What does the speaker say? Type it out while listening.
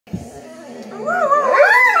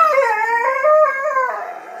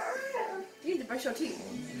show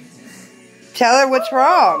teeth. Tell her what's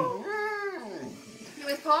wrong. You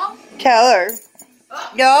with Paul? Tell her.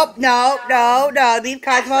 Nope, no. Leave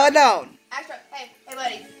Cosmo alone. Astro, hey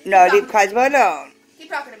buddy. No, leave Cosmo alone. Keep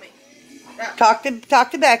talking to me. No. Talk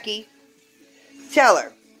to Becky. Tell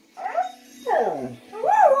her. Trying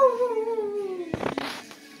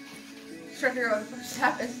to figure out what just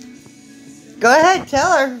happened. Go ahead,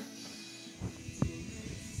 tell her.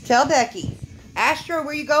 Tell Becky. Astro,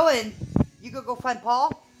 where you going? You go find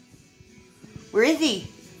Paul? Where is he?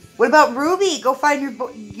 What about Ruby? Go find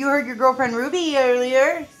you heard your girlfriend Ruby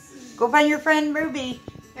earlier. Go find your friend Ruby.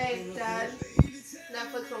 Hey, Dad.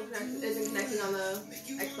 Netflix isn't connecting on the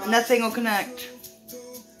Xbox. Nothing will connect.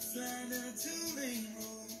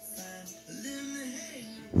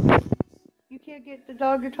 You can't get the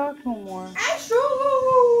dog to talk no more. Astro!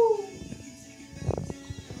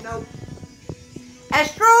 Nope.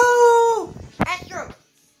 Astro!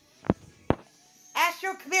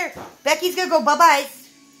 Astro, come here. Becky's gonna go bye-byes.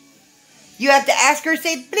 You have to ask her,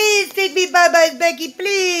 say, please take me bye-byes, Becky,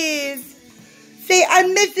 please. Say,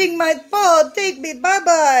 I'm missing my Paul. Take me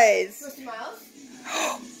bye-byes. You want to see Miles? You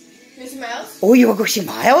want to see Miles? Oh, you want to go see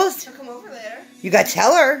Miles? I'll come over later. You gotta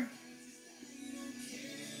tell her.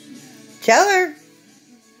 Tell her.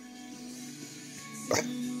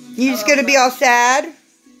 You just gonna be all sad?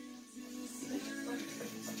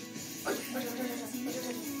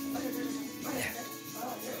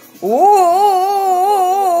 Oh,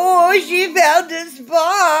 she found a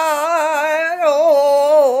spot.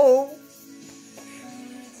 Oh.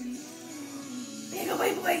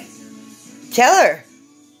 Wait. Tell her.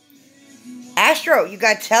 Astro, you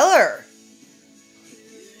gotta tell her.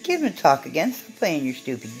 Give him a talk again. Stop playing your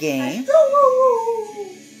stupid game.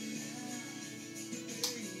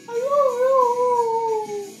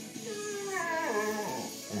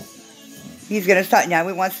 He's gonna stop now.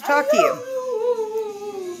 He wants to talk to you.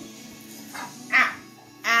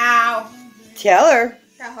 Ow. Tell her.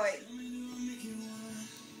 Oh, wait.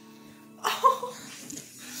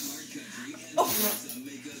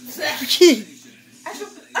 Astro,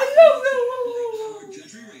 I love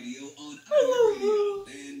you.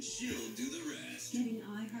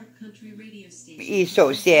 He's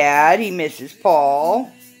so sad. He misses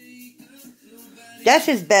Paul. That's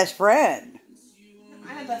his best friend.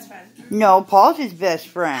 I'm a best friend. No, Paul's his best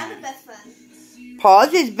friend. I'm a best friend.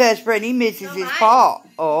 Paul's his best friend. He misses his mine. Paul.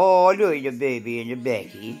 Oh, look at the baby and the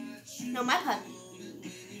Becky. No, my puppy.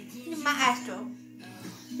 My Astro.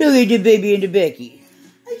 Look at the baby and the Becky.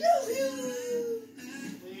 I love you.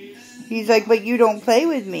 He's like, but you don't play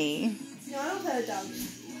with me. No, I don't play with dogs.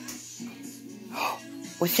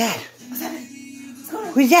 What's that? What's happening? What's going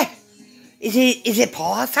on? Who's that? Is it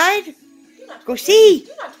Paul outside? Go see.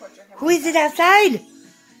 Do not torture him. Who is it outside?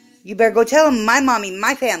 You better go tell him my mommy,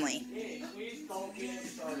 my family. Please don't get him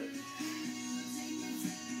started.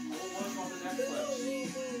 I will work on the next clip.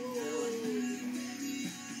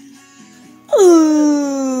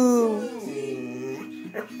 Ooh.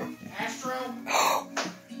 Astro.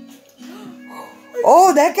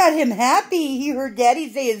 Oh, that got him happy. He heard Daddy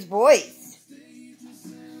say his voice.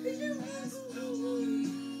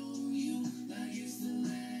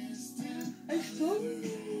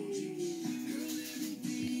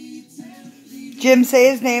 Jim, say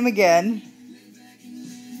his name again.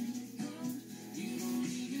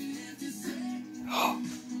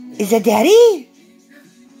 Is that Daddy?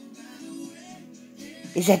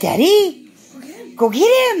 Is that Daddy? Go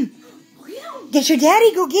get him. Get your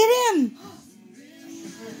daddy. Go get him.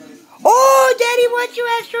 Oh, Daddy wants you,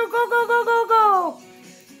 Astro. Go.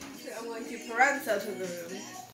 I'm going to parental to the room.